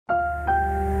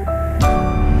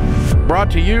brought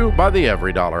to you by the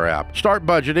EveryDollar app. Start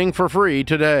budgeting for free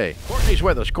today. Courtney's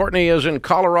with us. Courtney is in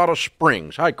Colorado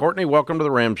Springs. Hi, Courtney. Welcome to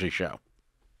the Ramsey Show.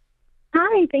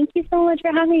 Hi, thank you so much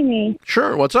for having me.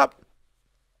 Sure. What's up?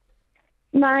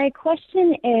 My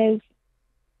question is,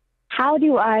 how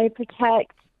do I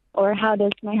protect, or how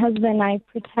does my husband and I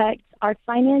protect our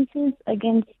finances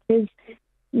against his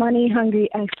money-hungry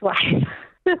ex-wife?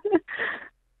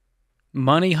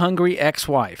 Money-hungry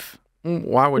ex-wife.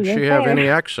 Why would Yes, she have sir. any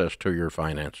access to your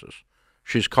finances?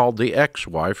 She's called the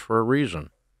ex-wife for a reason.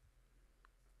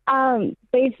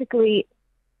 Basically,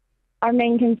 our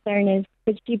main concern is,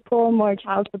 could she pull more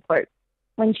child support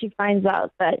when she finds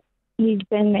out that he's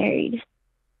been married?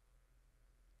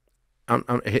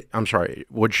 I'm sorry.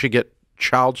 Would she get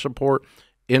child support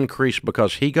increase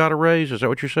because he got a raise? Is that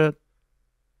what you said?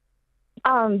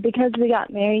 Because we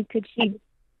got married, could she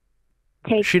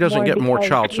take She doesn't get more because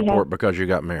child he support because you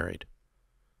got married.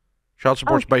 Child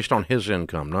support's based on his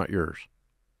income, not yours.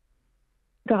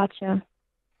 Gotcha.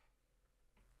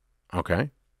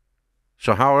 Okay.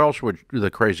 So how else would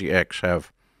the crazy ex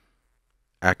have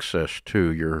access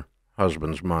to your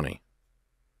husband's money?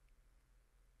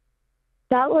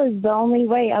 That was the only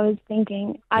way I was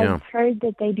thinking. Yeah. I've heard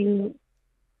that they do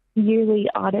yearly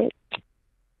audits.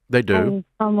 They do. And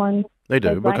someone They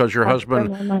do, would like because your to ask for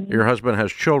more husband money.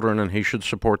 has children, and he should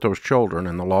support those children,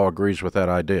 and the law agrees with that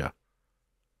idea.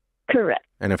 Correct.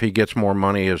 And if he gets more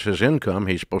money as his income,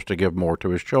 he's supposed to give more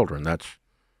to his children. That's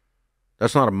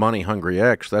not a money-hungry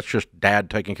ex. That's just dad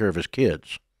taking care of his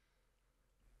kids.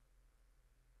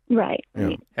 Right.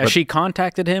 Yeah. Has she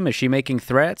contacted him? Is she making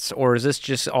threats? Or is this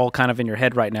just all kind of in your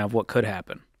head right now of what could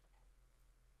happen?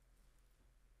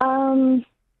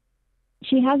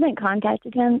 She hasn't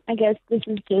contacted him. I guess this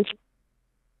is just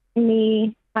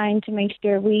me trying to make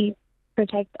sure we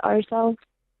protect ourselves.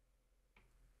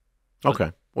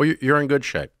 Okay. Well, you're in good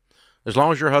shape. As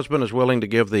long as your husband is willing to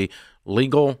give the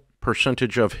legal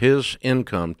percentage of his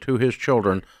income to his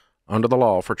children under the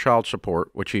law for child support,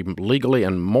 which he legally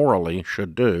and morally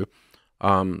should do.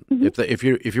 If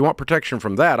you want protection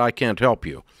from that, I can't help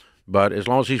you. But as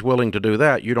long as he's willing to do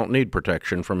that, you don't need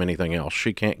protection from anything else.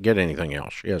 She can't get anything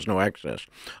else. She has no access.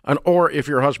 Or if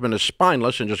your husband is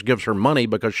spineless and just gives her money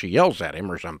because she yells at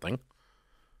him or something.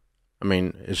 I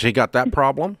mean, has he got that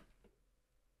problem?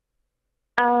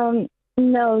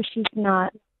 No, she's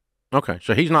not. Okay,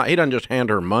 so he doesn't just hand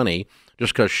her money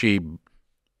just because she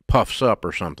puffs up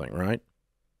or something, right?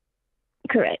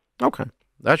 Correct. Okay.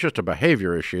 That's just a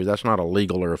behavior issue. That's not a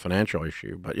legal or a financial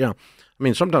issue. But, yeah, I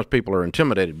mean, sometimes people are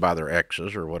intimidated by their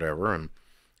exes or whatever,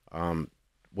 and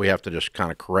we have to just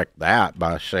kind of correct that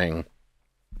by saying,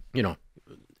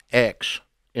 X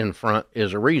in front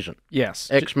is a reason. Yes.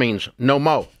 X means no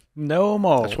mo. No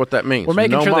more. That's what that means. We're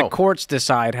making no sure mo. the courts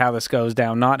decide how this goes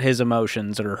down, not his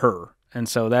emotions or her. And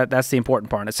so that's the important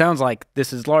part. And it sounds like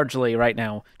this is largely right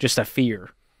now just a fear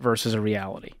versus a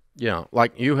reality. Yeah,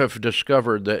 like you have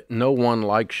discovered that no one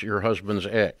likes your husband's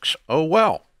ex. Oh,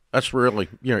 well, that's really,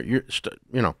 Makes two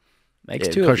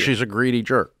of because you. she's a greedy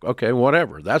jerk. Okay,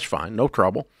 whatever. That's fine. No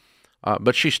trouble.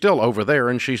 But she's still over there,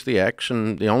 and she's the ex,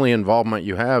 and the only involvement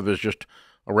you have is just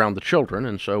around the children,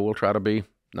 and so we'll try to be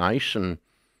nice and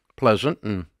pleasant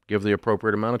and give the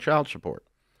appropriate amount of child support.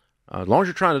 As long as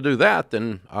you're trying to do that,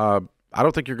 then I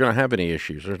don't think you're going to have any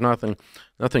issues. There's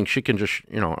nothing she can just,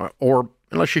 or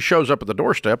unless she shows up at the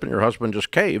doorstep and your husband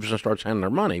just caves and starts handing her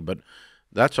money. But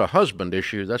that's a husband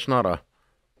issue. That's not a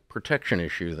protection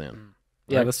issue then.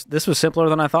 Yeah, Right? this was simpler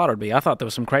than I thought it would be. I thought there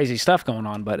was some crazy stuff going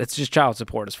on, but it's just child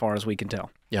support as far as we can tell.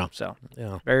 Yeah. So,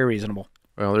 Yeah. very reasonable.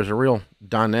 Well, there's a real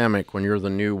dynamic when you're the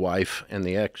new wife and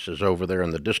the ex is over there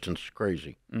and the distance is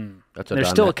crazy. That's There's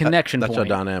still a connection That's point. a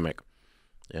dynamic.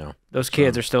 Yeah. Those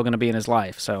kids are still going to be in his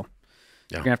life, so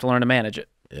you're going to have to learn to manage it.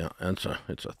 Yeah, it's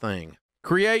a thing.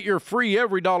 Create your free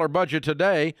EveryDollar budget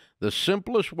today, the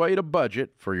simplest way to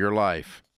budget for your life.